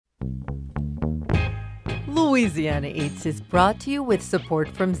Louisiana Eats is brought to you with support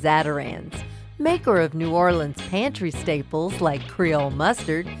from Zatarain's, maker of New Orleans pantry staples like Creole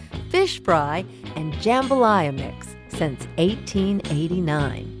mustard, fish fry, and jambalaya mix since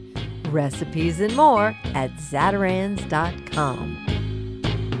 1889. Recipes and more at Zatarains.com.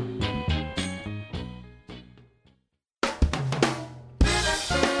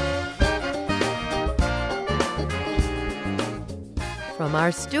 From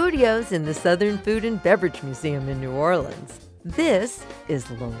our studios in the Southern Food and Beverage Museum in New Orleans, this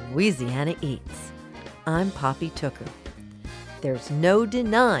is Louisiana Eats. I'm Poppy Tooker. There's no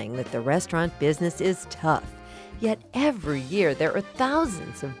denying that the restaurant business is tough, yet every year there are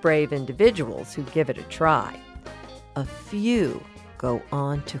thousands of brave individuals who give it a try. A few go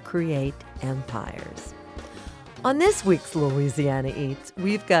on to create empires. On this week's Louisiana Eats,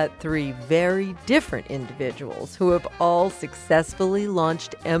 we've got three very different individuals who have all successfully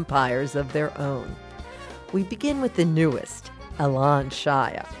launched empires of their own. We begin with the newest, Elan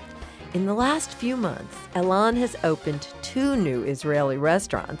Shaya. In the last few months, Elan has opened 2 new Israeli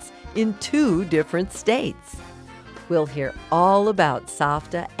restaurants in 2 different states. We'll hear all about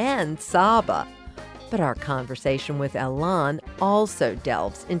Savta and Saba. But our conversation with Elan also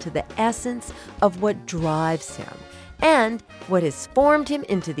delves into the essence of what drives him and what has formed him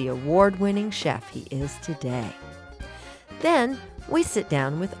into the award-winning chef he is today. Then we sit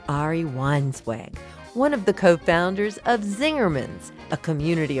down with Ari Weinzweig, one of the co-founders of Zingerman's, a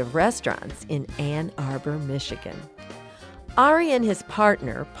community of restaurants in Ann Arbor, Michigan. Ari and his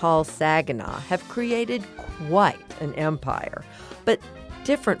partner, Paul Saginaw, have created quite an empire, but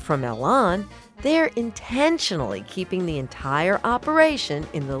different from Elan, they're intentionally keeping the entire operation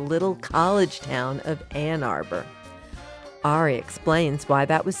in the little college town of Ann Arbor. Ari explains why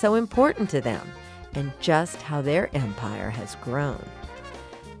that was so important to them and just how their empire has grown.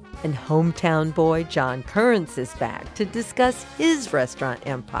 And hometown boy John Currence is back to discuss his restaurant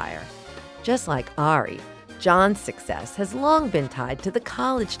empire. Just like Ari, John's success has long been tied to the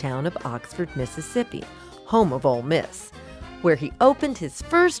college town of Oxford, Mississippi, home of Ole Miss, where he opened his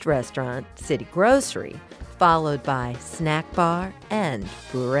first restaurant, City Grocery, followed by Snack Bar and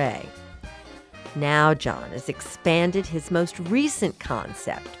Bourrée. Now John has expanded his most recent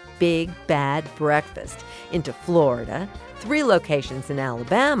concept, Big Bad Breakfast, into Florida, 3 locations in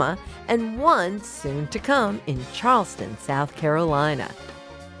Alabama, and 1 soon to come in Charleston, South Carolina.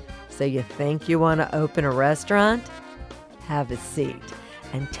 So you think you want to open a restaurant? Have a seat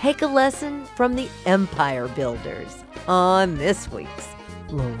and take a lesson from the empire builders on this week's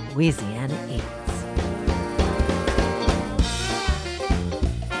Louisiana Eats.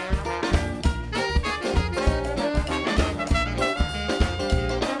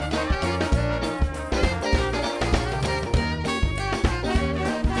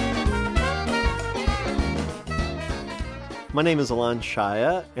 My name is Elan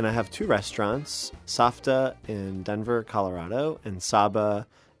Shaya, and I have 2 restaurants, Savta in Denver, Colorado, and Saba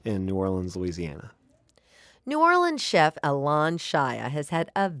in New Orleans, Louisiana. New Orleans chef Elan Shaya has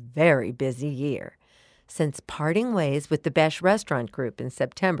had a very busy year. Since parting ways with the Besh Restaurant Group in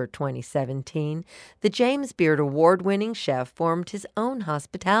September 2017, the James Beard award-winning chef formed his own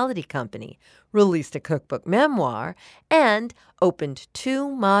hospitality company, released a cookbook memoir, and opened 2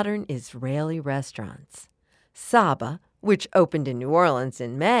 modern Israeli restaurants. Saba, which opened in New Orleans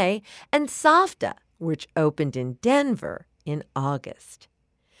in May, and Savta, which opened in Denver in August.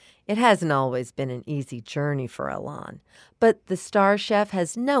 It hasn't always been an easy journey for Elan, but the star chef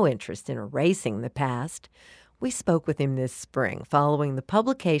has no interest in erasing the past. We spoke with him this spring following the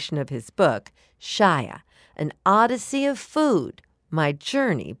publication of his book, Shaya, An Odyssey of Food, My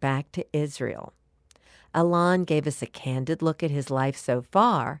Journey Back to Israel. Elan gave us a candid look at his life so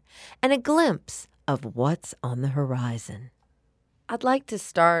far and a glimpse of what's on the horizon. I'd like to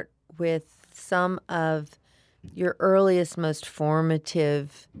start with some of your earliest, most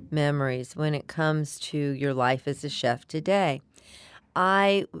formative memories when it comes to your life as a chef today.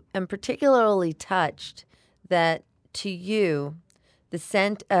 I am particularly touched that to you, the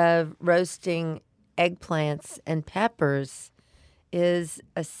scent of roasting eggplants and peppers is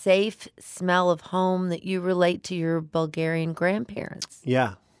a safe smell of home that you relate to your Bulgarian grandparents.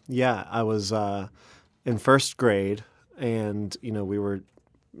 Yeah. I was in first grade, and, we were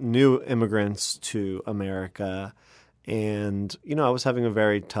new immigrants to America, and, I was having a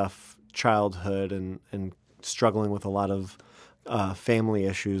very tough childhood and struggling with a lot of family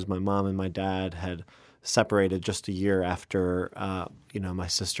issues. My mom and my dad had separated just a year after, my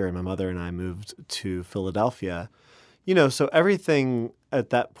sister and my mother and I moved to Philadelphia. So everything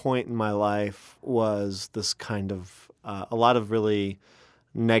at that point in my life was this kind of a lot of really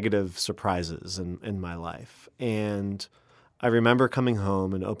negative surprises in my life. And I remember coming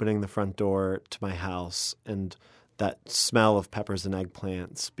home and opening the front door to my house, and that smell of peppers and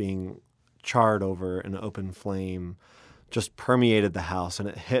eggplants being charred over an open flame just permeated the house, and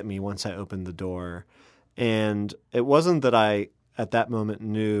it hit me once I opened the door. And it wasn't that I, at that moment,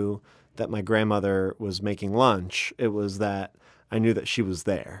 knew that my grandmother was making lunch. It was that I knew that she was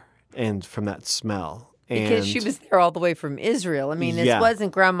there, and from that smell. Because she was there all the way from Israel. I mean, this Yeah.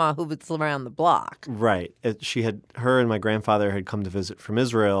 wasn't Grandma who was around the block. Right. Her and my grandfather had come to visit from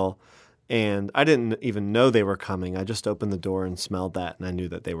Israel, and I didn't even know they were coming. I just opened the door and smelled that, and I knew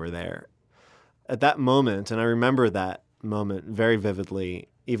that they were there. At that moment, and I remember that moment very vividly,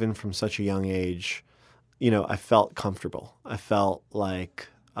 even from such a young age, I felt comfortable. I felt like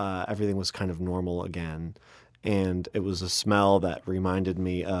everything was kind of normal again. And it was a smell that reminded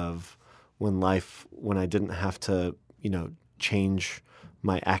me of when I didn't have to, change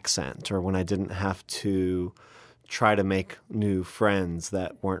my accent, or when I didn't have to try to make new friends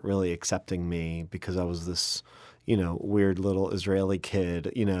that weren't really accepting me because I was this, weird little Israeli kid,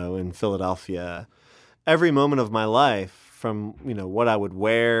 in Philadelphia. Every moment of my life, from, what I would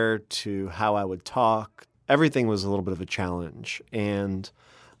wear to how I would talk, everything was a little bit of a challenge. And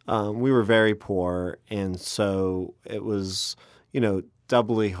we were very poor, and so it was,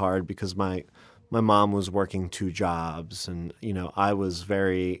 doubly hard because my mom was working 2 jobs, and I was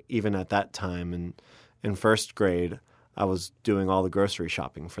even at that time in first grade, I was doing all the grocery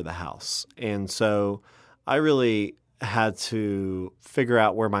shopping for the house, and so I really had to figure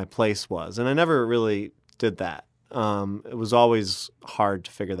out where my place was, and I never really did that. It was always hard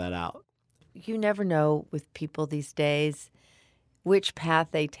to figure that out. You never know with people these days which path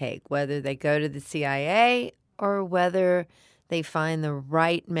they take, whether they go to the CIA or whether they find the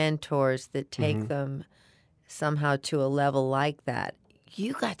right mentors that take them somehow to a level like that.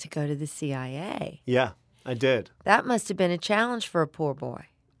 You got to go to the CIA. Yeah, I did. That must have been a challenge for a poor boy.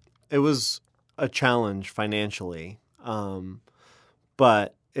 It was a challenge financially,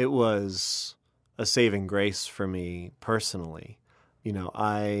 but it was a saving grace for me personally.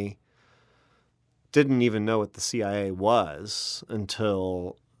 I didn't even know what the CIA was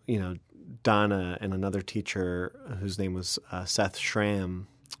until, Donna and another teacher whose name was Seth Schramm,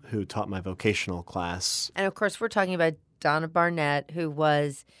 who taught my vocational class. And, of course, we're talking about Donna Barnett, who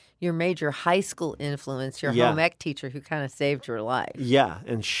was your major high school influence, your home ec teacher who kind of saved your life. Yeah,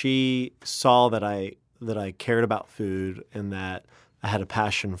 and she saw that I cared about food and that I had a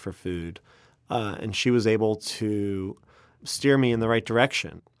passion for food. And she was able to steer me in the right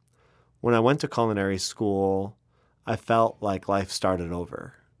direction. When I went to culinary school, I felt like life started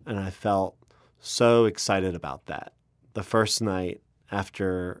over, and I felt so excited about that. The first night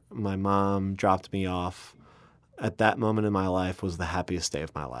after my mom dropped me off, at that moment in my life was the happiest day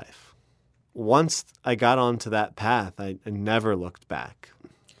of my life. Once I got onto that path, I never looked back.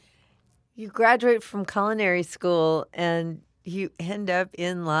 You graduate from culinary school and you end up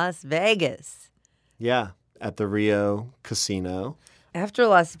in Las Vegas. Yeah, at the Rio Casino. After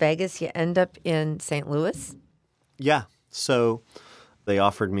Las Vegas, you end up in St. Louis? Yeah. So they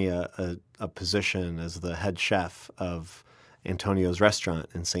offered me a position as the head chef of Antonio's restaurant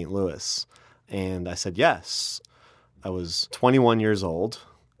in St. Louis. And I said yes. I was 21 years old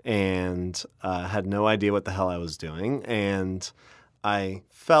and had no idea what the hell I was doing. And I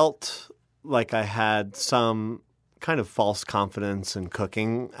felt like I had some kind of false confidence in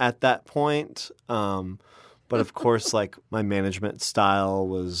cooking at that point. But of course, like my management style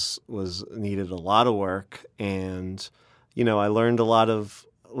was needed a lot of work, and I learned a lot of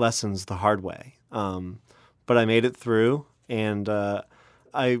lessons the hard way. But I made it through, and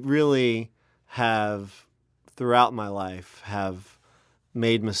I really have throughout my life have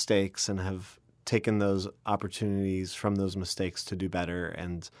made mistakes and have taken those opportunities from those mistakes to do better.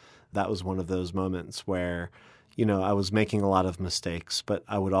 And that was one of those moments where I was making a lot of mistakes, but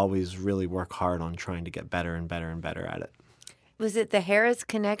I would always really work hard on trying to get better and better and better at it. Was it the Harris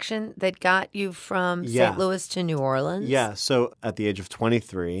connection that got you from St. Louis to New Orleans? Yeah. So at the age of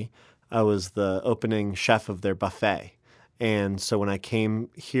 23, I was the opening chef of their buffet. And so when I came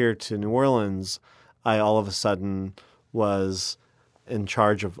here to New Orleans, I all of a sudden was in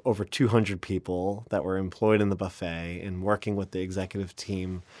charge of over 200 people that were employed in the buffet and working with the executive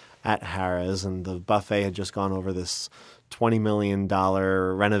team at Harrah's, and the buffet had just gone over this $20 million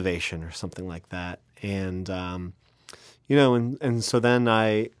renovation or something like that. And, and so then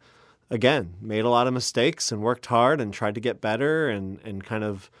I, again, made a lot of mistakes and worked hard and tried to get better and kind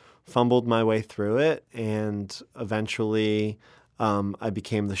of fumbled my way through it. And eventually I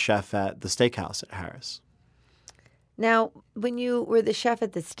became the chef at the steakhouse at Harrah's. Now, when you were the chef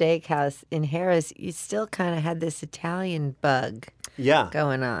at the steakhouse in Harris, you still kind of had this Italian bug Yeah,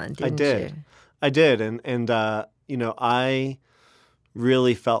 going on, I didn't you? did. I did. I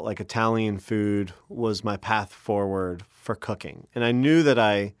really felt like Italian food was my path forward for cooking. And I knew that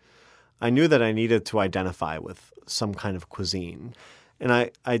I needed to identify with some kind of cuisine. And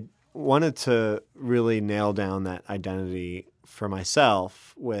I wanted to really nail down that identity for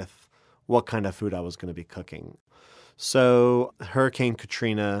myself with what kind of food I was going to be cooking. So Hurricane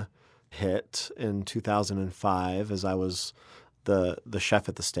Katrina hit in 2005 as I was the chef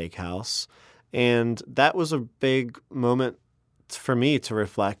at the steakhouse. And that was a big moment for me to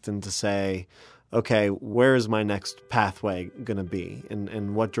reflect and to say, okay, where is my next pathway going to be?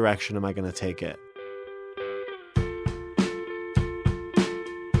 And what direction am I going to take it?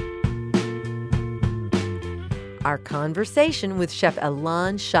 Our conversation with Chef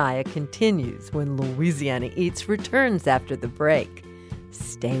Alon Shaya continues when Louisiana Eats returns after the break.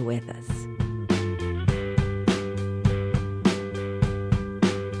 Stay with us.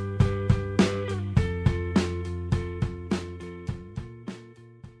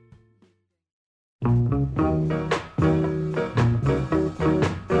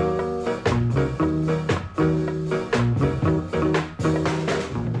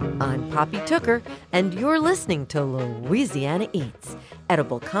 I'm Poppy Tooker, and you're listening to Louisiana Eats,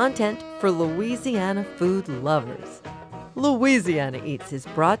 edible content for Louisiana food lovers. Louisiana Eats is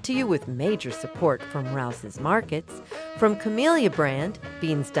brought to you with major support from Rouse's Markets, from Camellia Brand,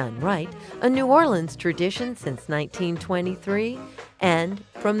 Beans Done Right, a New Orleans tradition since 1923, and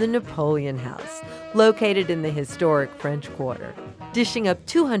from the Napoleon House, located in the historic French Quarter, dishing up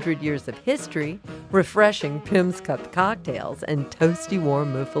 200 years of history, refreshing Pim's Cup cocktails, and toasty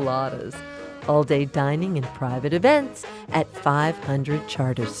warm muffaladas. All-day dining and private events at 500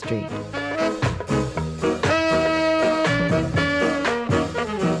 Charter Street.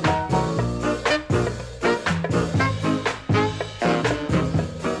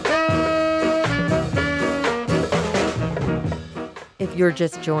 If you're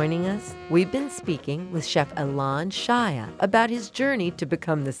just joining us, we've been speaking with Chef Alon Shaya about his journey to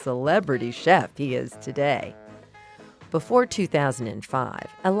become the celebrity chef he is today. Before 2005,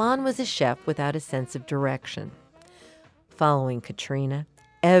 Alon was a chef without a sense of direction. Following Katrina,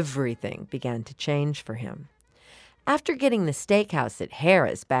 everything began to change for him. After getting the steakhouse at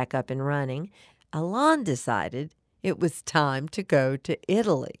Harris back up and running, Alon decided it was time to go to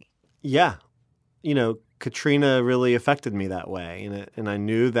Italy. Yeah. Katrina really affected me that way. And I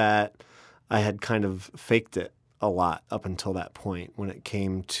knew that I had kind of faked it a lot up until that point when it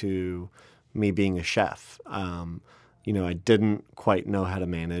came to me being a chef. I didn't quite know how to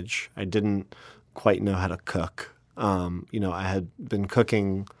manage. I didn't quite know how to cook. I had been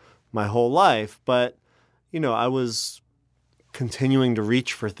cooking my whole life, but, I was continuing to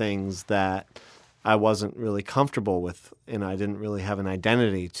reach for things that I wasn't really comfortable with and I didn't really have an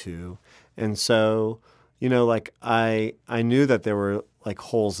identity to. And so, I knew that there were like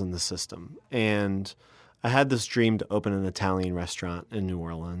holes in the system. And I had this dream to open an Italian restaurant in New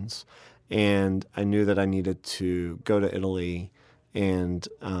Orleans. And I knew that I needed to go to Italy and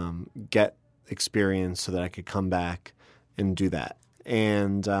get experience so that I could come back and do that.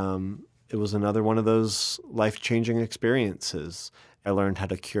 And it was another one of those life-changing experiences. I learned how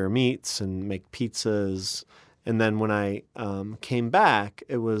to cure meats and make pizzas. And then when I came back,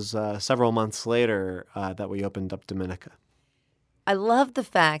 it was several months later that we opened up Dominica. I love the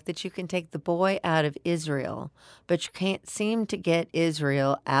fact that you can take the boy out of Israel, but you can't seem to get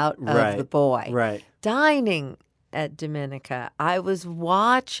Israel out of the boy. Right. Dining at Dominica, I was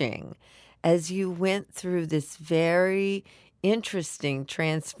watching as you went through this very interesting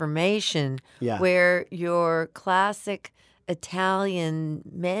transformation where your classic Italian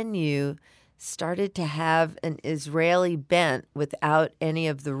menu started to have an Israeli bent without any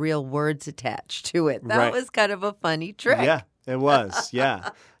of the real words attached to it. That was kind of a funny trick. Yeah, it was. Yeah.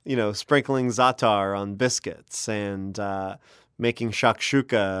 Sprinkling za'atar on biscuits and making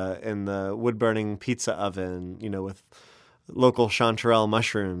shakshuka in the wood-burning pizza oven, with local chanterelle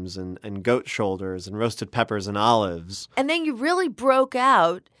mushrooms and goat shoulders and roasted peppers and olives. And then you really broke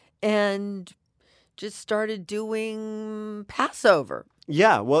out and just started doing Passover.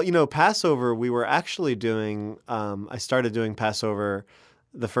 Yeah, well, Passover, we were actually doing, I started doing Passover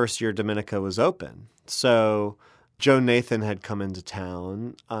the first year Dominica was open. So Joe Nathan had come into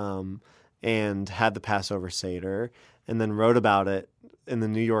town and had the Passover Seder and then wrote about it in the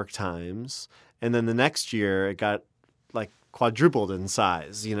New York Times. And then the next year it got like quadrupled in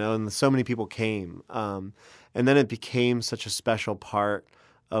size, and so many people came. And then it became such a special part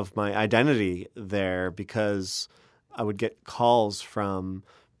of my identity there because I would get calls from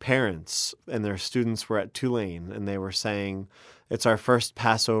parents, and their students were at Tulane, and they were saying, "It's our first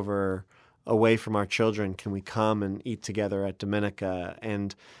Passover away from our children. Can we come and eat together at Dominica?"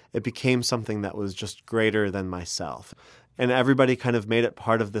 And it became something that was just greater than myself. And everybody kind of made it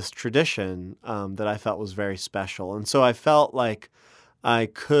part of this tradition that I felt was very special. And so I felt like I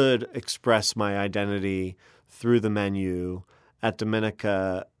could express my identity through the menu at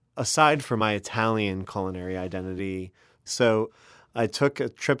Dominica, aside from my Italian culinary identity. So I took a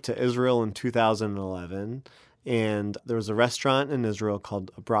trip to Israel in 2011, and there was a restaurant in Israel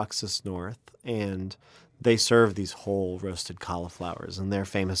called Abraxas North, and they serve these whole roasted cauliflowers, and they're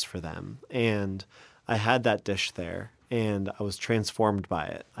famous for them. And I had that dish there, and I was transformed by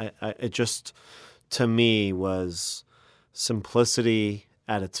it. It just, to me, was simplicity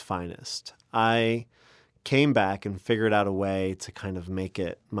at its finest. I came back and figured out a way to kind of make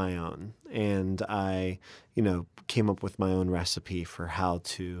it my own. And I, came up with my own recipe for how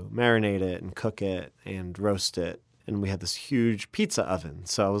to marinate it and cook it and roast it. And we had this huge pizza oven.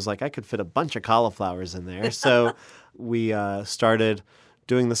 So I was like, I could fit a bunch of cauliflowers in there. So we started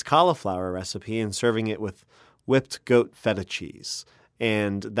doing this cauliflower recipe and serving it with whipped goat feta cheese.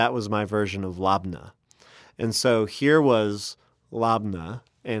 And that was my version of labna. And so here was labna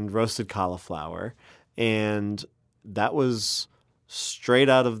and roasted cauliflower. And that was straight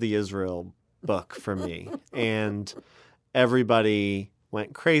out of the Israel book for me. And everybody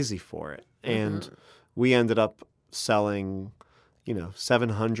went crazy for it. And we ended up selling,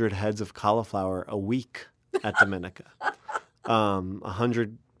 700 heads of cauliflower a week at Dominica,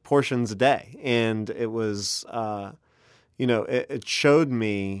 100 portions a day. And it was, it showed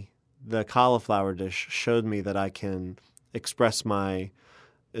me, the cauliflower dish showed me that I can express my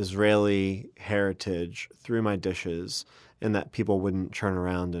Israeli heritage through my dishes, and that people wouldn't turn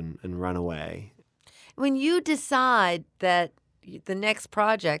around and run away. When you decide that the next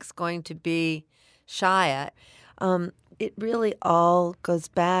project's going to be Shaya, it really all goes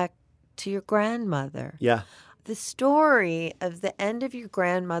back to your grandmother. Yeah. The story of the end of your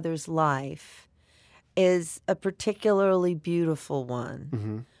grandmother's life is a particularly beautiful one.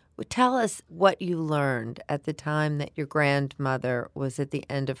 Mm-hmm. Tell us what you learned at the time that your grandmother was at the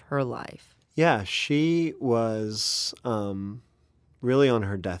end of her life. Yeah, she was really on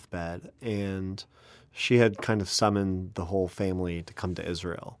her deathbed, and she had kind of summoned the whole family to come to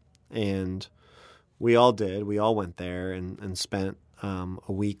Israel. And we all did. We all went there and spent a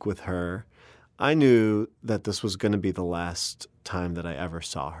week with her. I knew that this was going to be the last time that I ever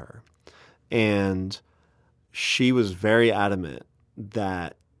saw her. And she was very adamant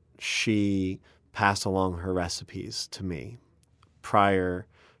that she pass along her recipes to me prior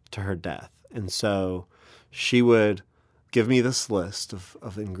to her death. And so she would give me this list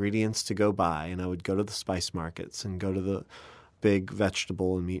of ingredients to go buy, and I would go to the spice markets and go to the big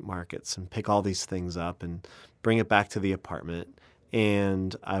vegetable and meat markets and pick all these things up and bring it back to the apartment.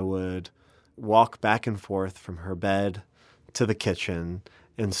 And I would walk back and forth from her bed to the kitchen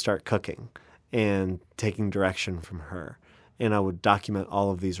and start cooking and taking direction from her. And I would document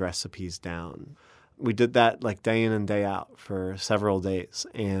all of these recipes down. We did that like day in and day out for several days.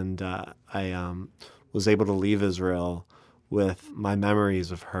 And I was able to leave Israel with my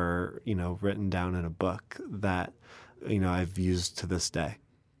memories of her, written down in a book that, I've used to this day.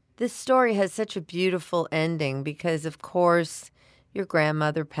 This story has such a beautiful ending because, of course, your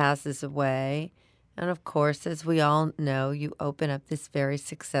grandmother passes away. And, of course, as we all know, you open up this very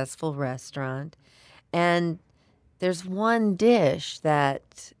successful restaurant. And there's one dish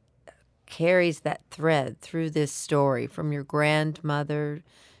that carries that thread through this story, from your grandmother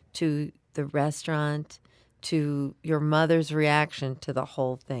to the restaurant to your mother's reaction to the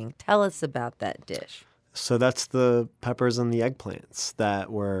whole thing. Tell us about that dish. So that's the peppers and the eggplants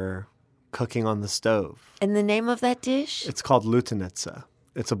that were cooking on the stove. And the name of that dish? It's called lutenitsa.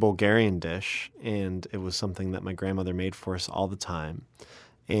 It's a Bulgarian dish, and it was something that my grandmother made for us all the time.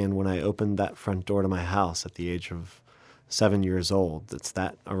 And when I opened that front door to my house at the age of 7 years old, it's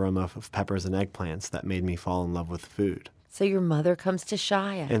that aroma of peppers and eggplants that made me fall in love with food. So your mother comes to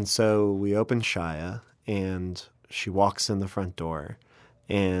Shaya. And so we open Shaya, and she walks in the front door.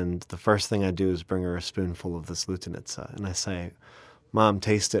 And the first thing I do is bring her a spoonful of this lutenitsa. And I say, "Mom,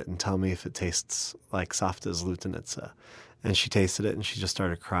 taste it and tell me if it tastes like Safta's lutenitsa." And she tasted it, and she just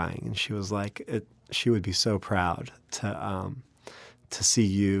started crying. And she was like, she would be so proud to see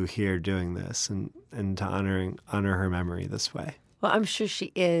you here doing this and to honor her memory this way. Well, I'm sure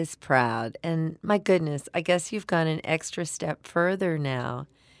she is proud. And my goodness, I guess you've gone an extra step further now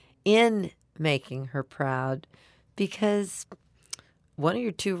in making her proud, because one of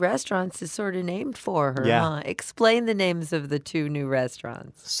your two restaurants is sort of named for her, Yeah. huh? Explain the names of the two new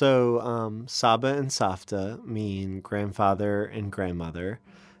restaurants. So Saba and Safta mean grandfather and grandmother,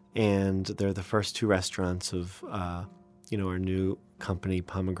 and they're the first two restaurants of our new company,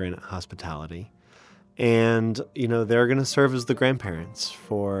 Pomegranate Hospitality. And, they're going to serve as the grandparents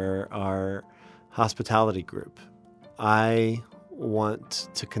for our hospitality group. I want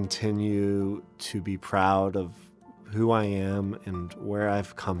to continue to be proud of who I am and where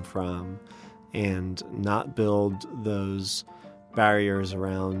I've come from and not build those barriers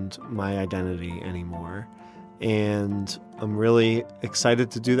around my identity anymore. And I'm really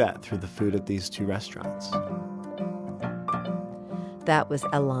excited to do that through the food at these two restaurants. That was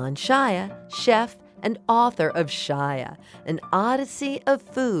Elan Shaya, chef and author of Shaya, An Odyssey of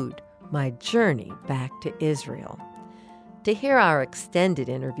Food, My Journey Back to Israel. To hear our extended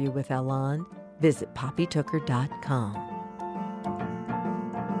interview with Elan, visit poppytooker.com.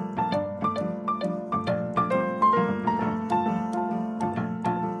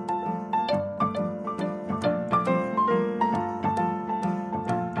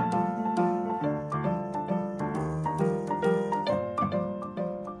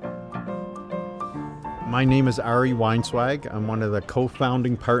 My name is Ari Weinswag. I'm one of the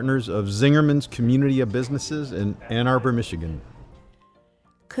co-founding partners of Zingerman's Community of Businesses in Ann Arbor, Michigan.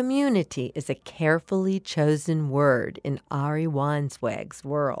 Community is a carefully chosen word in Ari Weinswag's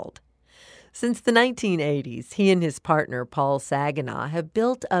world. Since the 1980s, he and his partner Paul Saginaw have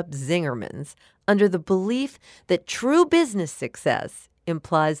built up Zingerman's under the belief that true business success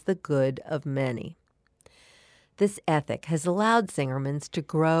implies the good of many. This ethic has allowed Zingerman's to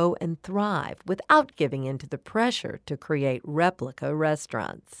grow and thrive without giving in to the pressure to create replica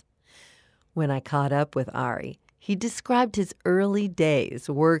restaurants. When I caught up with Ari, he described his early days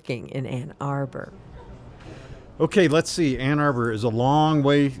working in Ann Arbor. Okay, let's see. Ann Arbor is a long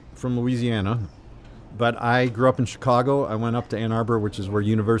way from Louisiana, but I grew up in Chicago. I went up to Ann Arbor, which is where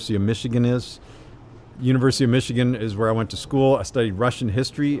University of Michigan is. University of Michigan is where I went to school. I studied Russian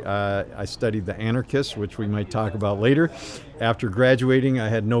history. I studied the anarchists, which we might talk about later. After graduating, I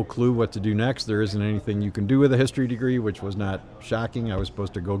had no clue what to do next. There isn't anything you can do with a history degree, which was not shocking. I was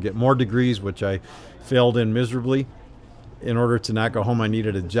supposed to go get more degrees, which I failed in miserably. In order to not go home, I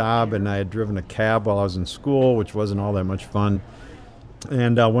needed a job, and I had driven a cab while I was in school, which wasn't all that much fun.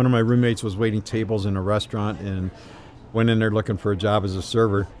 And one of my roommates was waiting tables in a restaurant and went in there looking for a job as a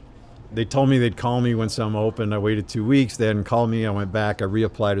server. They told me they'd call me when some opened. I waited 2 weeks. They hadn't called me. I went back. I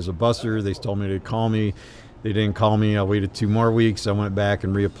reapplied as a busser. They told me they'd call me. They didn't call me. I waited 2 more weeks. I went back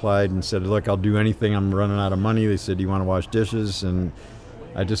and reapplied and said, look, I'll do anything. I'm running out of money. They said, do you want to wash dishes? And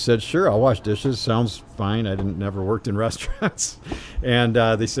I just said, sure, I'll wash dishes. Sounds fine. I never worked in restaurants. And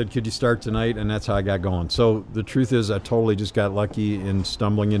they said, could you start tonight? And that's how I got going. So the truth is I totally just got lucky in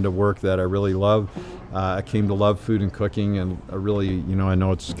stumbling into work that I really love. I came to love food and cooking, and I really, I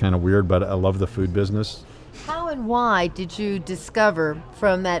know it's kind of weird, but I love the food business. How and why did you discover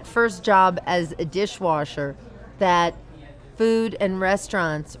from that first job as a dishwasher that food and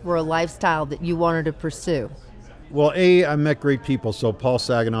restaurants were a lifestyle that you wanted to pursue? Well, I met great people. So Paul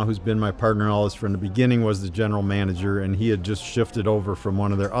Saginaw, who's been my partner in all this from the beginning, was the general manager, and he had just shifted over from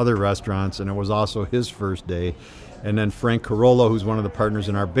one of their other restaurants, and it was also his first day. And then Frank Carollo, who's one of the partners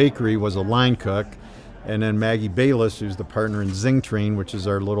in our bakery, was a line cook. And then Maggie Bayless, who's the partner in Zing Train, which is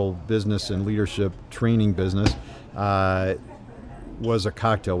our little business and leadership training business, was a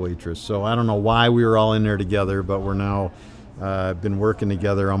cocktail waitress. So I don't know why we were all in there together, but we're now been working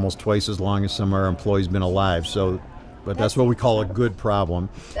together almost twice as long as some of our employees been alive. But that's what we call a good problem.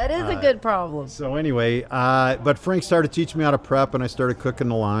 That is a good problem. So anyway, but Frank started teaching me how to prep, and I started cooking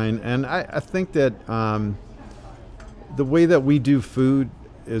the line. And I think that the way that we do food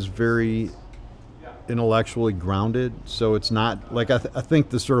is very intellectually grounded. So it's not like I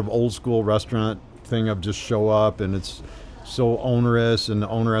think the sort of old school restaurant thing of just show up and it's so onerous and the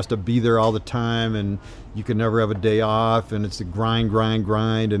owner has to be there all the time and you can never have a day off and it's a grind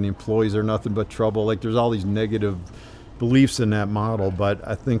and the employees are nothing but trouble. Like there's all these negative beliefs in that model, but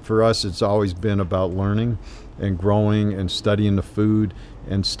I think for us it's always been about learning and growing and studying the food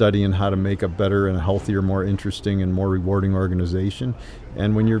and studying how to make a better and a healthier, more interesting and more rewarding organization.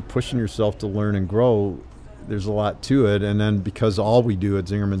 And when you're pushing yourself to learn and grow, there's a lot to it. And then because all we do at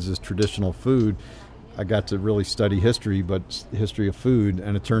Zingerman's is traditional food, I got to really study history, but history of food.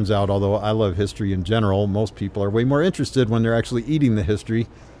 And it turns out, although I love history in general, most people are way more interested when they're actually eating the history.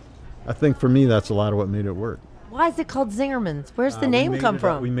 I think for me, that's a lot of what made it work. Why is it called Zingerman's? Where's the name come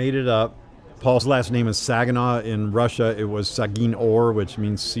from? We made it up. Paul's last name is Saginaw. In Russia, it was Sagin Or, which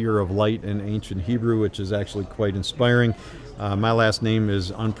means seer of light in ancient Hebrew, which is actually quite inspiring. My last name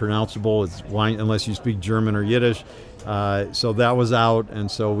is unpronounceable. It's unless you speak German or Yiddish. So that was out, and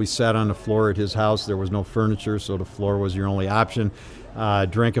so we sat on the floor at his house. There was no furniture, so the floor was your only option.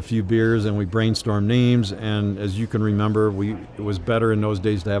 Drank a few beers, and we brainstormed names. And as you can remember, it was better in those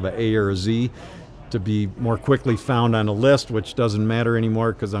days to have an A or a Z to be more quickly found on a list, which doesn't matter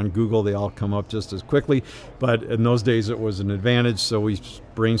anymore because on Google they all come up just as quickly. But in those days it was an advantage, so we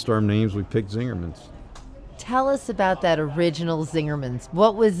brainstormed names. We picked Zingerman's. Tell us about that original Zingerman's.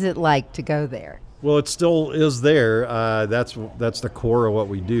 What was it like to go there? Well, it still is there. That's the core of what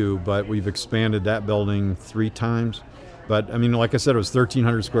we do, but we've expanded that building 3 times. But, I mean, like I said, it was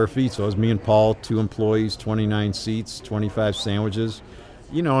 1,300 square feet, so it was me and Paul, 2 employees, 29 seats, 25 sandwiches.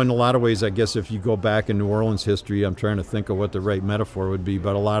 You know, in a lot of ways, I guess if you go back in New Orleans history, I'm trying to think of what the right metaphor would be,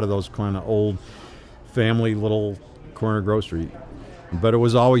 but a lot of those kind of old family little corner grocery. But it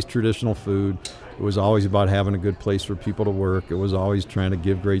was always traditional food. It was always about having a good place for people to work. It was always trying to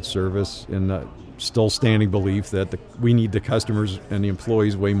give great service, and the still standing belief that we need the customers and the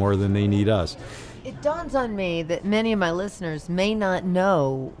employees way more than they need us. It dawns on me that many of my listeners may not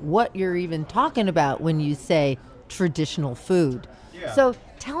know what you're even talking about when you say traditional food. Yeah. So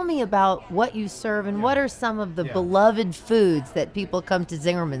tell me about what you serve and what are some of the beloved foods that people come to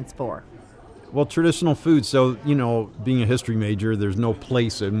Zingerman's for? Well, traditional food. So, you know, being a history major, there's no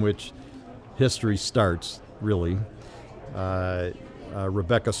place in which history starts, really.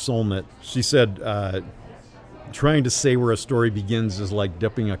 Rebecca Solnit, she said, trying to say where a story begins is like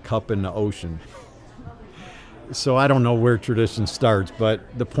dipping a cup in the ocean. So I don't know where tradition starts,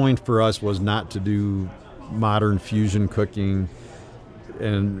 but the point for us was not to do modern fusion cooking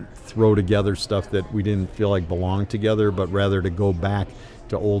and throw together stuff that we didn't feel like belonged together, but rather to go back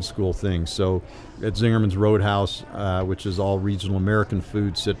to old school things. So at Zingerman's Roadhouse, which is all regional American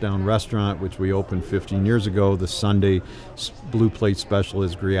food, sit-down restaurant, which we opened 15 years ago, the Sunday blue plate special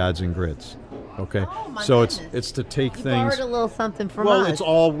is griots and grits. Okay, so it's to take things. You borrowed a little something from us. Well, it's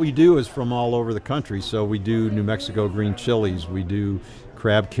all we do is from all over the country. So we do New Mexico green chilies, we do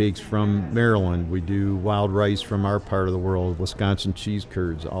crab cakes from Maryland, we do wild rice from our part of the world, Wisconsin cheese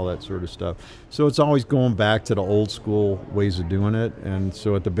curds, all that sort of stuff. So it's always going back to the old school ways of doing it. And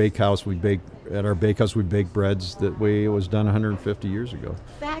so at the bakehouse, we bake breads that way it was done 150 years ago.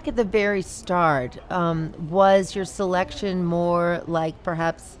 Back at the very start, was your selection more like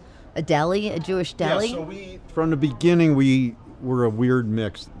perhaps a deli, a Jewish deli? Yeah, so from the beginning, we were a weird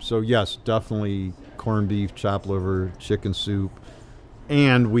mix. So yes, definitely corned beef, chopped liver, chicken soup.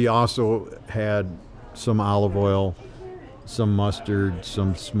 And we also had some olive oil, some mustard,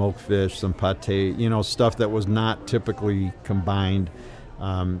 some smoked fish, some pate, you know, stuff that was not typically combined.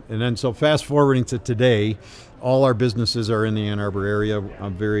 And then so fast forwarding to today, all our businesses are in the Ann Arbor area.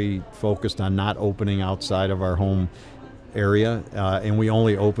 I'm very focused on not opening outside of our home area, and we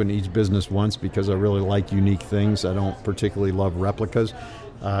only open each business once because I really like unique things. I don't particularly love replicas.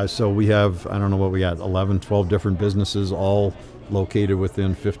 So we have, I don't know what we got, 11, 12 different businesses, all located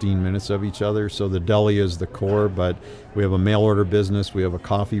within 15 minutes of each other. So the deli is the core, but we have a mail order business, we have a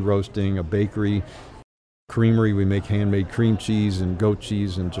coffee roasting, a bakery, creamery. We make handmade cream cheese and goat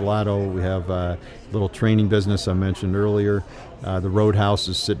cheese and gelato. We have a little training business I mentioned earlier. The Roadhouse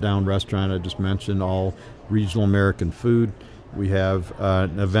is sit-down restaurant I just mentioned, all regional American food. We have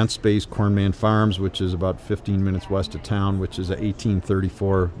an event space, Cornman Farms, which is about 15 minutes west of town, which is an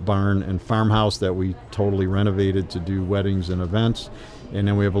 1834 barn and farmhouse that we totally renovated to do weddings and events. And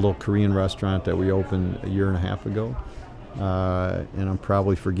then we have a little Korean restaurant that we opened a year and a half ago. And I'm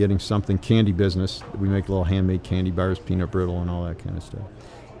probably forgetting something, candy business. We make little handmade candy bars, peanut brittle, and all that kind of stuff.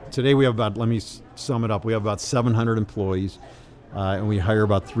 Today we have about, let me sum it up, we have about 700 employees. And we hire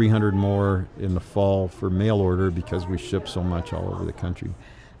about 300 more in the fall for mail order because we ship so much all over the country.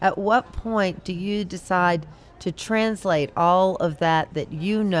 At what point do you decide to translate all of that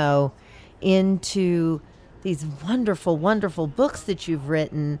you know into these wonderful, wonderful books that you've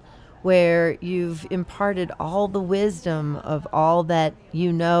written where you've imparted all the wisdom of all that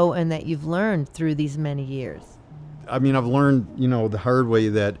you know and that you've learned through these many years? I mean, I've learned, you know, the hard way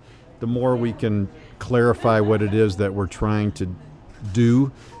that the more we can clarify what it is that we're trying to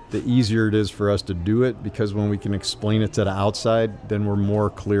do, the easier it is for us to do it, because when we can explain it to the outside, then we're more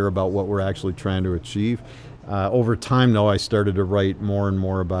clear about what we're actually trying to achieve. Over time, though, I started to write more and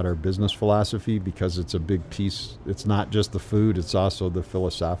more about our business philosophy because it's a big piece. It's not just the food, it's also the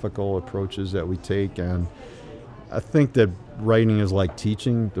philosophical approaches that we take. And I think that writing is like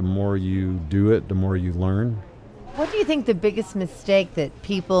teaching. The more you do it, the more you learn. What do you think the biggest mistake that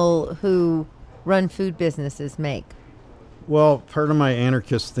people who run food businesses make? Well, part of my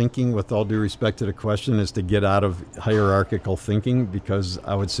anarchist thinking, with all due respect to the question, is to get out of hierarchical thinking, because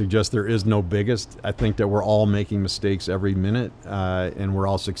I would suggest there is no biggest. I think that we're all making mistakes every minute, and we're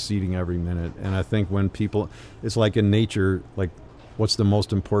all succeeding every minute. And I think when people, it's like in nature, like, what's the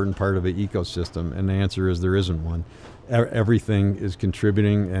most important part of an ecosystem? And the answer is there isn't one. Everything is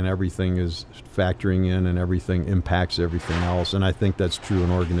contributing, and everything is factoring in, and everything impacts everything else. And I think that's true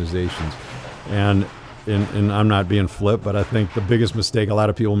in organizations. And I'm not being flip, but I think the biggest mistake a lot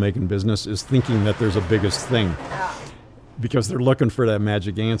of people make in business is thinking that there's a biggest thing, because they're looking for that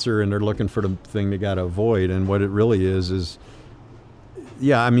magic answer, and they're looking for the thing they got to avoid. And what it really is,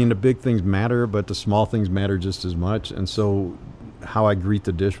 yeah, I mean, the big things matter, but the small things matter just as much. And so how I greet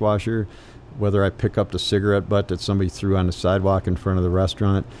the dishwasher, whether I pick up the cigarette butt that somebody threw on the sidewalk in front of the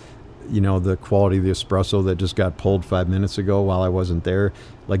restaurant, the quality of the espresso that just got pulled 5 minutes ago while I wasn't there,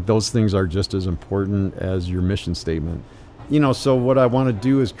 like, those things are just as important as your mission statement. So what I want to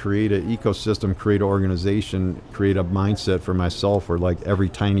do is create an ecosystem, create an organization, create a mindset for myself where, like, every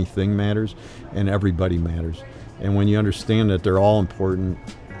tiny thing matters and everybody matters. And when you understand that they're all important,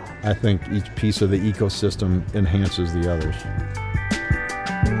 I think each piece of the ecosystem enhances the others.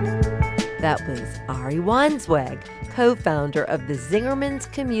 That was Ari Weinzweig, co-founder of the Zingerman's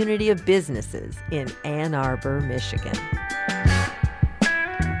Community of Businesses in Ann Arbor, Michigan.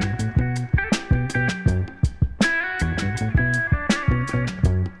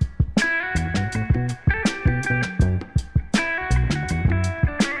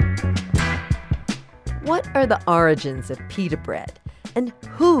 What are the origins of pita bread, and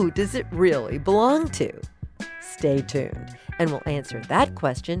who does it really belong to? Stay tuned, and we'll answer that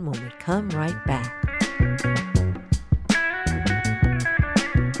question when we come right back.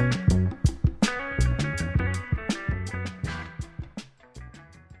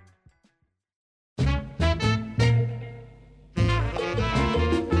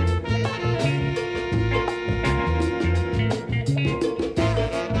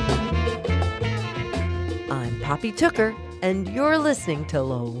 I'm Poppy Tooker, and you're listening to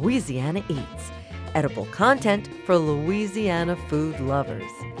Louisiana Eats, edible content for Louisiana food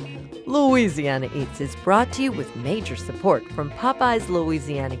lovers. Louisiana Eats is brought to you with major support from Popeye's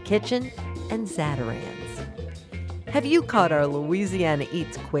Louisiana Kitchen and Zatarain's. Have you caught our Louisiana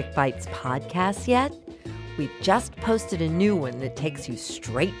Eats Quick Bites podcast yet? We've just posted a new one that takes you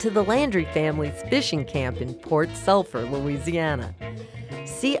straight to the Landry family's fishing camp in Port Sulphur, Louisiana.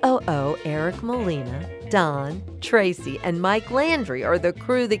 COO Eric Molina, Don, Tracy, and Mike Landry are the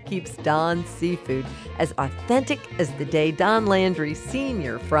crew that keeps Don's Seafood as authentic as the day Don Landry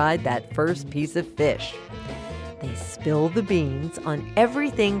Sr. fried that first piece of fish. They spill the beans on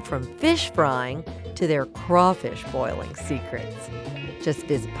everything from fish frying to their crawfish boiling secrets. Just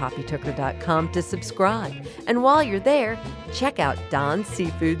visit poppytooker.com to subscribe. And while you're there, check out Don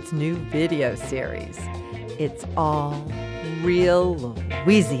Seafood's new video series. It's all real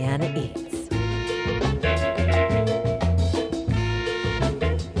Louisiana Eats.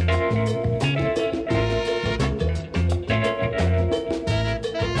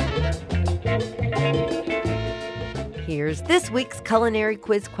 Here's this week's culinary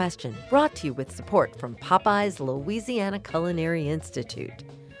quiz question, brought to you with support from Popeye's Louisiana Culinary Institute.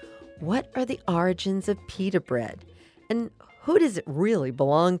 What are the origins of pita bread? And who does it really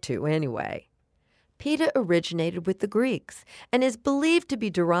belong to anyway? Pita originated with the Greeks and is believed to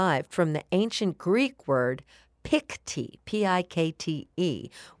be derived from the ancient Greek word pikte, P-I-K-T-E,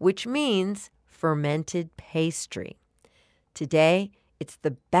 which means fermented pastry. Today, it's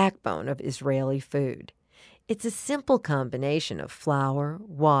the backbone of Israeli food. It's a simple combination of flour,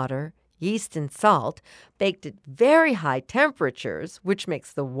 water, yeast, and salt, baked at very high temperatures, which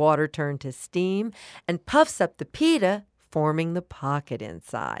makes the water turn to steam and puffs up the pita, forming the pocket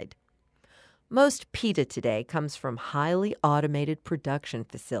inside. Most pita today comes from highly automated production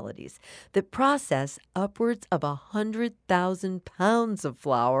facilities that process upwards of 100,000 pounds of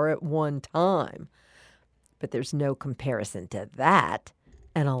flour at one time. But there's no comparison to that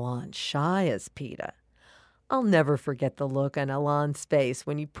and Alon Shaya's pita. I'll never forget the look on Alon's face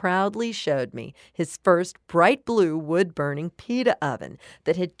when he proudly showed me his first bright blue wood-burning pita oven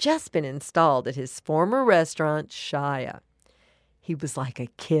that had just been installed at his former restaurant, Shaya. He was like a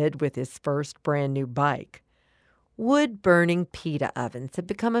kid with his first brand new bike. Wood-burning pita ovens have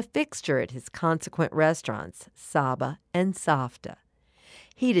become a fixture at his consequent restaurants, Saba and Safta.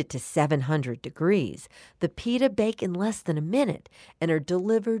 Heated to 700 degrees, the pita bake in less than a minute and are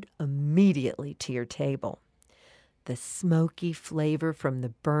delivered immediately to your table. The smoky flavor from the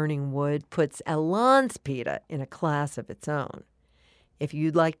burning wood puts Alain's pita in a class of its own. If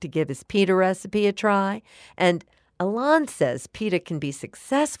you'd like to give his pita recipe a try, and Alain says pita can be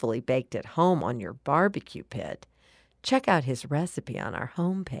successfully baked at home on your barbecue pit, check out his recipe on our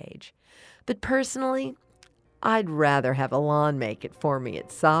homepage. But personally, I'd rather have Alain make it for me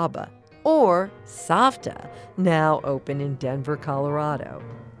at Saba or Savta, now open in Denver, Colorado,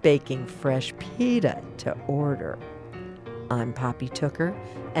 baking fresh pita to order. I'm Poppy Tooker,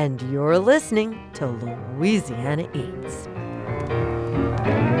 and you're listening to Louisiana Eats.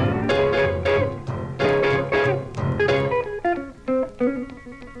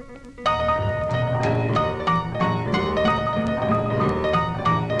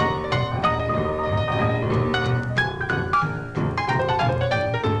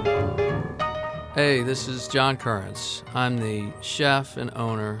 Hey, this is John Currence. I'm the chef and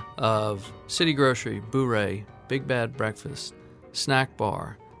owner of City Grocery, Bourrée, Big Bad Breakfast, Snack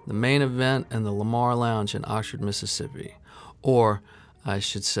Bar, The Main Event, and the Lamar Lounge in Oxford, Mississippi. Or, I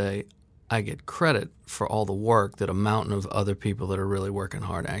should say, I get credit for all the work that a mountain of other people that are really working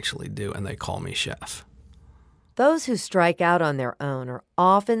hard actually do, and they call me chef. Those who strike out on their own are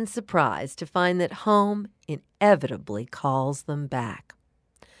often surprised to find that home inevitably calls them back.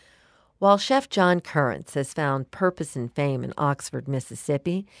 While Chef John Currence has found purpose and fame in Oxford,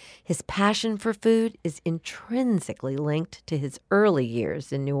 Mississippi, his passion for food is intrinsically linked to his early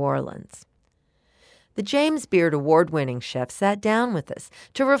years in New Orleans. The James Beard award-winning chef sat down with us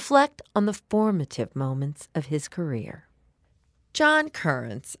to reflect on the formative moments of his career. John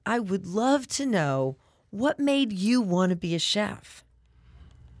Currence, I would love to know what made you want to be a chef.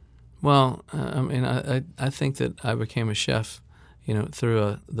 Well, I think that I became a chef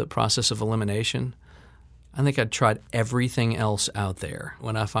through the process of elimination. I think I'd tried everything else out there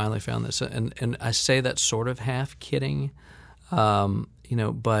when I finally found this. And I say that sort of half kidding,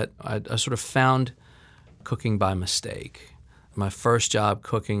 but I sort of found cooking by mistake. My first job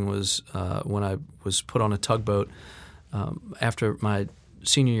cooking was when I was put on a tugboat after my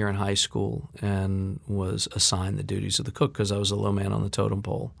senior year in high school and was assigned the duties of the cook because I was a low man on the totem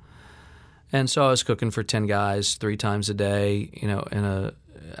pole. And so I was cooking for 10 guys 3 times a day,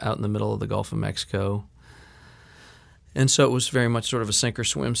 out in the middle of the Gulf of Mexico. And so it was very much sort of a sink or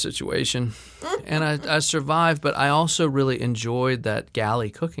swim situation. And I survived, but I also really enjoyed that galley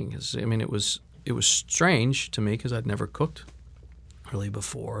cooking. It was strange to me because I'd never cooked really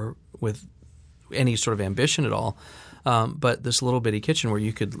before with any sort of ambition at all. But this little bitty kitchen where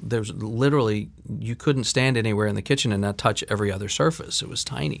you couldn't stand anywhere in the kitchen and not touch every other surface. It was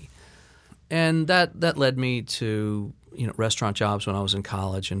tiny. And that led me to restaurant jobs when I was in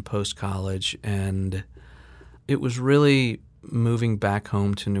college and post-college, and it was really moving back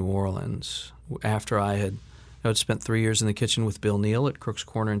home to New Orleans after I'd spent 3 years in the kitchen with Bill Neal at Crook's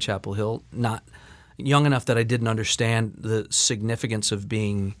Corner in Chapel Hill, not young enough that I didn't understand the significance of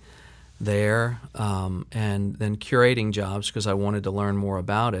being there, and then curating jobs because I wanted to learn more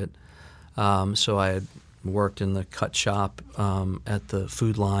about it. So I had worked in the cut shop at the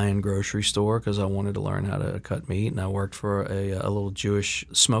Food Lion grocery store because I wanted to learn how to cut meat. And I worked for a little Jewish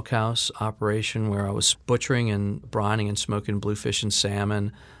smokehouse operation where I was butchering and brining and smoking bluefish and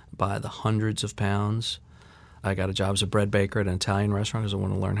salmon by the hundreds of pounds. I got a job as a bread baker at an Italian restaurant because I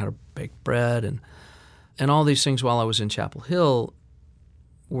wanted to learn how to bake bread. And all these things while I was in Chapel Hill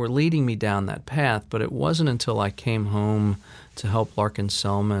were leading me down that path. But it wasn't until I came home to help Larkin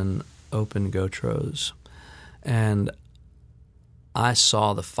Selman open Gautreau's. And I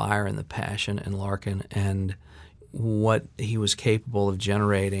saw the fire and the passion in Larkin and what he was capable of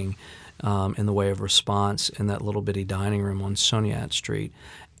generating in the way of response in that little bitty dining room on Soniat Street,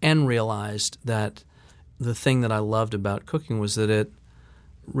 and realized that the thing that I loved about cooking was that it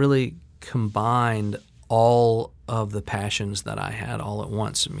really combined all of the passions that I had all at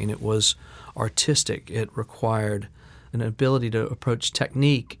once. It was artistic. It required an ability to approach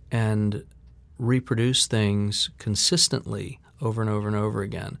technique and reproduce things consistently over and over and over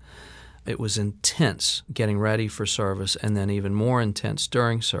again. It was intense getting ready for service, and then even more intense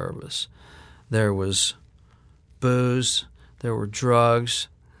during service. There was booze, there were drugs.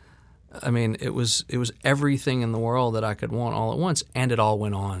 It was everything in the world that I could want all at once, and it all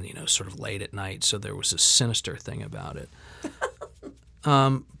went on, sort of late at night, so there was a sinister thing about it.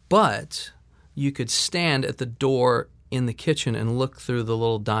 But you could stand at the door in the kitchen and look through the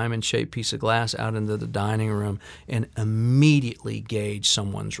little diamond-shaped piece of glass out into the dining room and immediately gauge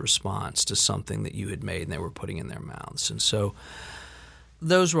someone's response to something that you had made and they were putting in their mouths. And so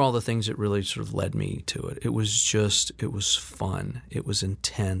those were all the things that really sort of led me to it. It was fun. It was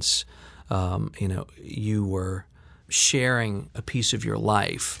intense. You were sharing a piece of your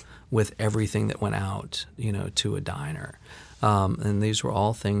life with everything that went out, to a diner. And these were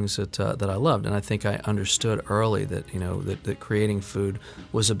all things that I loved. And I think I understood early that, that creating food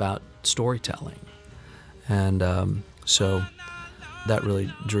was about storytelling. And so that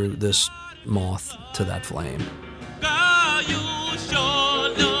really drew this moth to that flame. Girl, you sure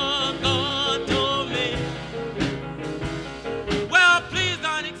look good to me. Well, please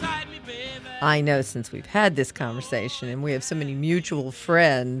don't excite me, baby. I know, since we've had this conversation and we have so many mutual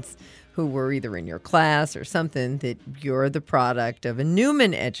friends who were either in your class or something, that you're the product of a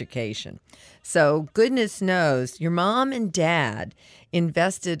Newman education. So goodness knows your mom and dad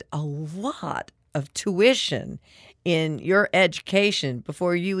invested a lot of tuition in your education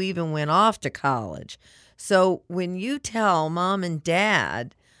before you even went off to college. So when you tell mom and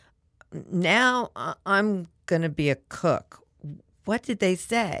dad, now I'm going to be a cook, what did they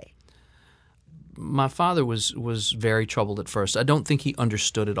say? My father was very troubled at first. I don't think he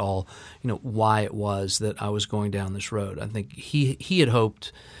understood at all, why it was that I was going down this road. I think he had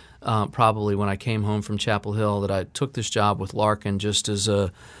hoped probably when I came home from Chapel Hill that I took this job with Larkin just as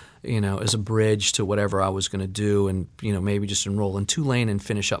a bridge to whatever I was going to do, and maybe just enroll in Tulane and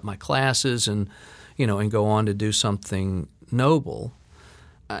finish up my classes and go on to do something noble.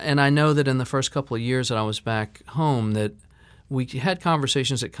 And I know that in the first couple of years that I was back home that we had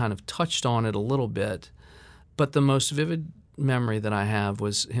conversations that kind of touched on it a little bit, but the most vivid memory that I have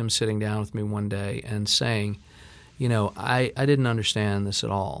was him sitting down with me one day and saying, I didn't understand this at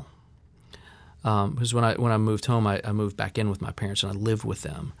all. Because when I moved home, I moved back in with my parents and I lived with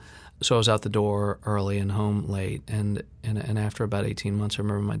them. So I was out the door early and home late. And after about 18 months, I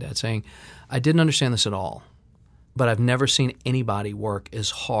remember my dad saying, I didn't understand this at all, but I've never seen anybody work as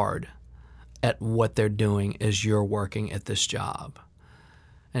hard at what they're doing as you're working at this job.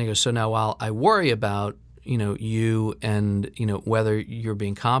 And he goes, so now while I worry about, you and, whether you're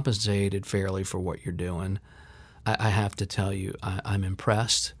being compensated fairly for what you're doing, I have to tell you, I'm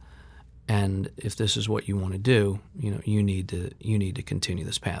impressed. And if this is what you want to do, you need to continue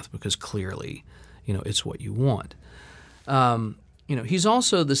this path because clearly, it's what you want. He's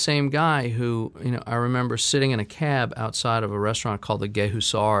also the same guy who, I remember sitting in a cab outside of a restaurant called the Gay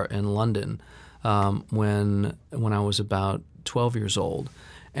Hussar in London when I was about 12 years old.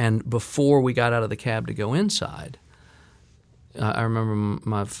 And before we got out of the cab to go inside, I remember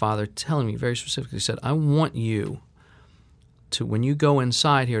my father telling me very specifically, he said, I want you to, when you go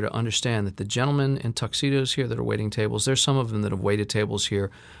inside here, to understand that the gentlemen in tuxedos here that are waiting tables, there's some of them that have waited tables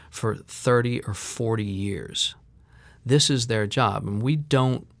here for 30 or 40 years. This is their job, and we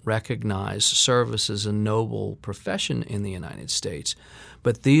don't recognize service as a noble profession in the United States.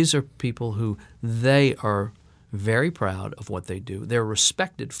 But these are people who they are very proud of what they do. They're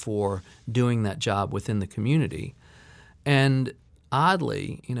respected for doing that job within the community. And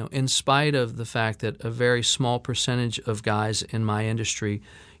oddly, in spite of the fact that a very small percentage of guys in my industry,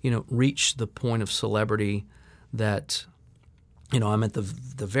 reach the point of celebrity that, I'm at the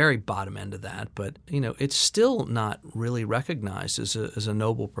very bottom end of that, but, it's still not really recognized as a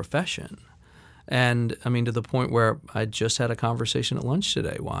noble profession. And, to the point where I just had a conversation at lunch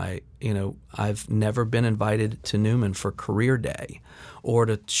today why, I've never been invited to Newman for career day or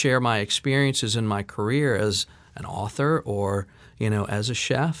to share my experiences in my career as an author or, as a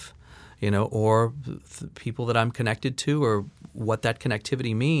chef, or people that I'm connected to or what that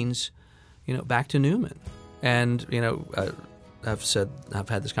connectivity means, back to Newman. And, I've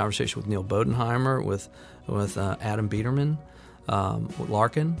had this conversation with Neil Bodenheimer, with Adam Biederman, with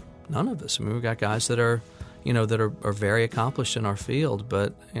Larkin. None of us. We've got guys that are, are very accomplished in our field,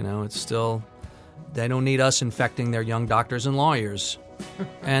 but, it's still, they don't need us infecting their young doctors and lawyers.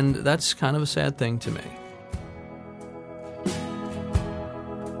 And that's kind of a sad thing to me.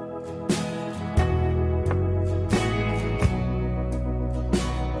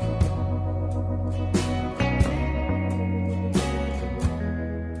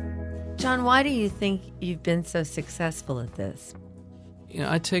 John, why do you think you've been so successful at this?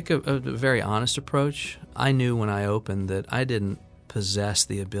 I take a very honest approach. I knew when I opened that I didn't possess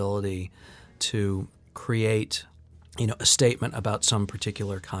the ability to create, a statement about some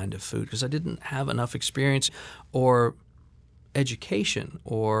particular kind of food because I didn't have enough experience or education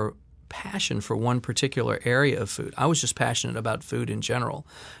or passion for one particular area of food. I was just passionate about food in general.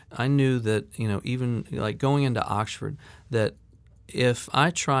 I knew that, even like going into Oxford, that if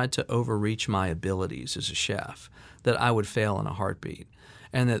I tried to overreach my abilities as a chef, that I would fail in a heartbeat.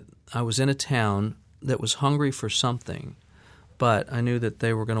 And that I was in a town that was hungry for something, but I knew that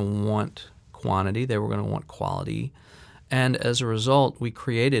they were going to want quantity, they were going to want quality, And as a result, we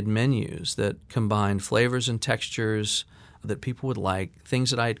created menus that combined flavors and textures that people would like,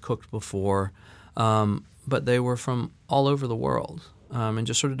 things that I had cooked before, but they were from all over the world, and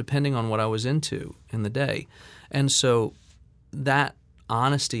just sort of depending on what I was into in the day. And so that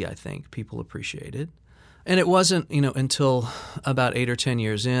honesty, I think, people appreciated. And it wasn't, until about 8 or 10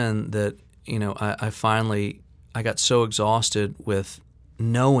 years in that, I got so exhausted with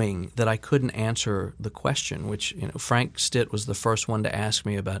knowing that I couldn't answer the question, which, Frank Stitt was the first one to ask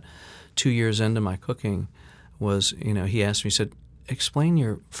me about 2 years into my cooking was, he asked me, he said, explain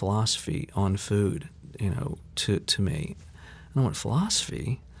your philosophy on food, to me. And I went,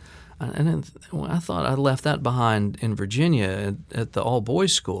 philosophy? And then I thought I left that behind in Virginia at the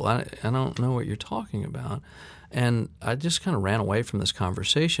all-boys school. I don't know what you're talking about. And I just kind of ran away from this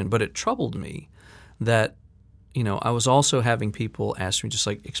conversation. But it troubled me that, I was also having people ask me just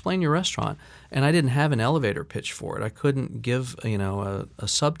like, explain your restaurant. And I didn't have an elevator pitch for it. I couldn't give, a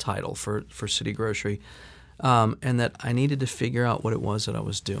subtitle for City Grocery. And that I needed to figure out what it was that I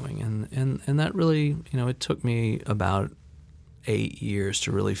was doing. And that really, it took me about 8 years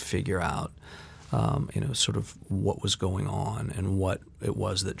to really figure out, sort of what was going on and what it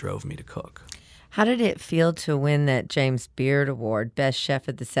was that drove me to cook. How did it feel to win that James Beard Award, Best Chef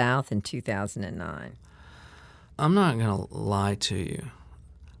of the South in 2009? I'm not going to lie to you.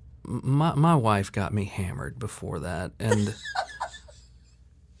 My wife got me hammered before that, and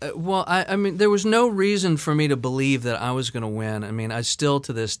well, I mean, there was no reason for me to believe that I was going to win. I mean, I still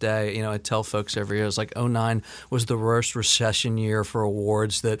to this day, I tell folks every year, it's like 2009 was the worst recession year for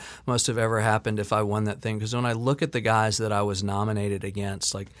awards that must have ever happened if I won that thing. Because when I look at the guys that I was nominated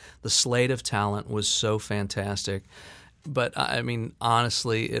against, like the slate of talent was so fantastic. But I mean,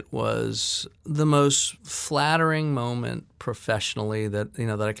 honestly, it was the most flattering moment professionally that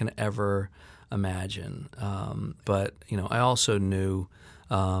that I can ever imagine. But I also knew.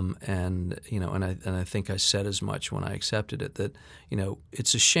 And I think I said as much when I accepted it that,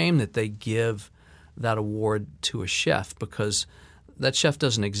 it's a shame that they give that award to a chef because that chef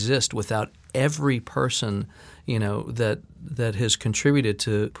doesn't exist without every person, that has contributed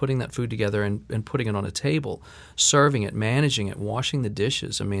to putting that food together and putting it on a table, serving it, managing it, washing the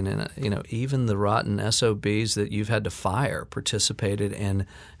dishes. I mean, and, even the rotten SOBs that you've had to fire participated in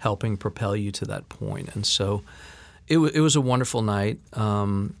helping propel you to that point. And so it was a wonderful night,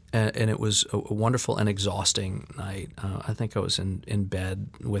 and it was a wonderful and exhausting night. I think I was in bed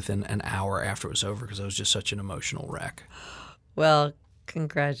within an hour after it was over because I was just such an emotional wreck. Well,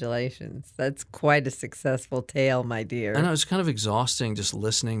 congratulations. That's quite a successful tale, my dear. I know, it's kind of exhausting just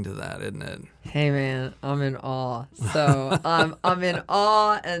listening to that, isn't it? Hey, man, I'm in awe. So I'm in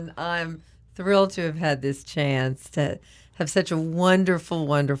awe, and I'm thrilled to have had this chance to have such a wonderful,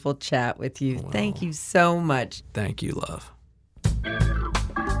 wonderful chat with you. Wow. Thank you so much. Thank you, love.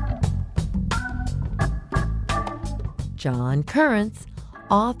 John Currence,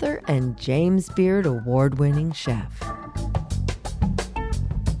 author and James Beard award-winning chef.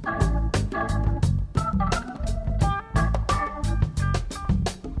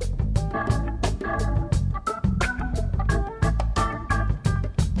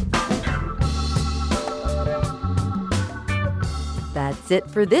 That's it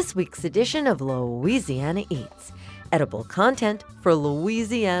for this week's edition of Louisiana Eats, edible content for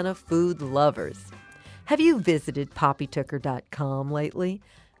Louisiana food lovers. Have you visited poppytooker.com lately?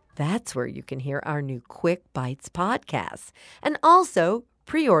 That's where you can hear our new Quick Bites podcasts and also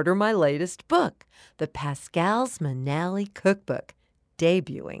pre-order my latest book, The Pascal's Manali Cookbook,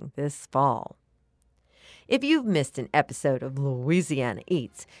 debuting this fall. If you've missed an episode of Louisiana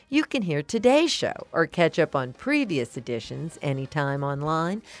Eats, you can hear today's show or catch up on previous editions anytime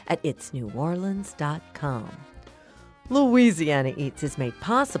online at itsneworleans.com. Louisiana Eats is made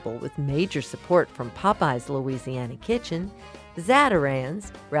possible with major support from Popeye's Louisiana Kitchen,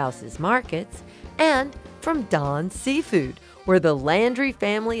 Zatarain's, Rouse's Markets, and from Don's Seafood, where the Landry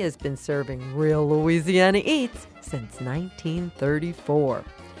family has been serving real Louisiana Eats since 1934.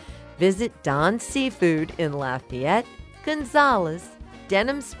 Visit Don's Seafood in Lafayette, Gonzales,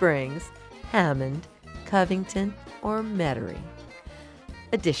 Denham Springs, Hammond, Covington, or Metairie.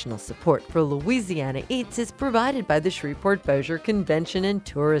 Additional support for Louisiana Eats is provided by the Shreveport-Bossier Convention and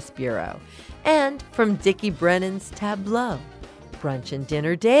Tourist Bureau and from Dickie Brennan's Tableau, brunch and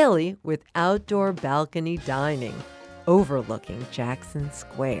dinner daily with outdoor balcony dining overlooking Jackson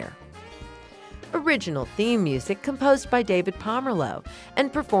Square. Original theme music composed by David Pomerleau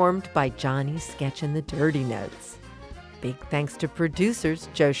and performed by Johnny Sketch and the Dirty Notes. Big thanks to producers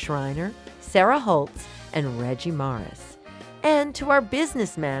Joe Schreiner, Sarah Holtz, and Reggie Morris. And to our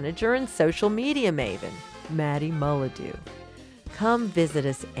business manager and social media maven, Maddie Mullidew. Come visit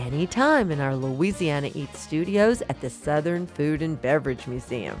us anytime in our Louisiana Eats studios at the Southern Food and Beverage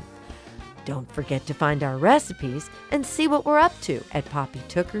Museum. Don't forget to find our recipes and see what we're up to at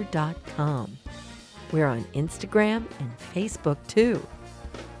poppytooker.com. We're on Instagram and Facebook too.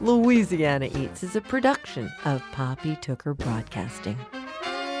 Louisiana Eats is a production of Poppy Tooker Broadcasting.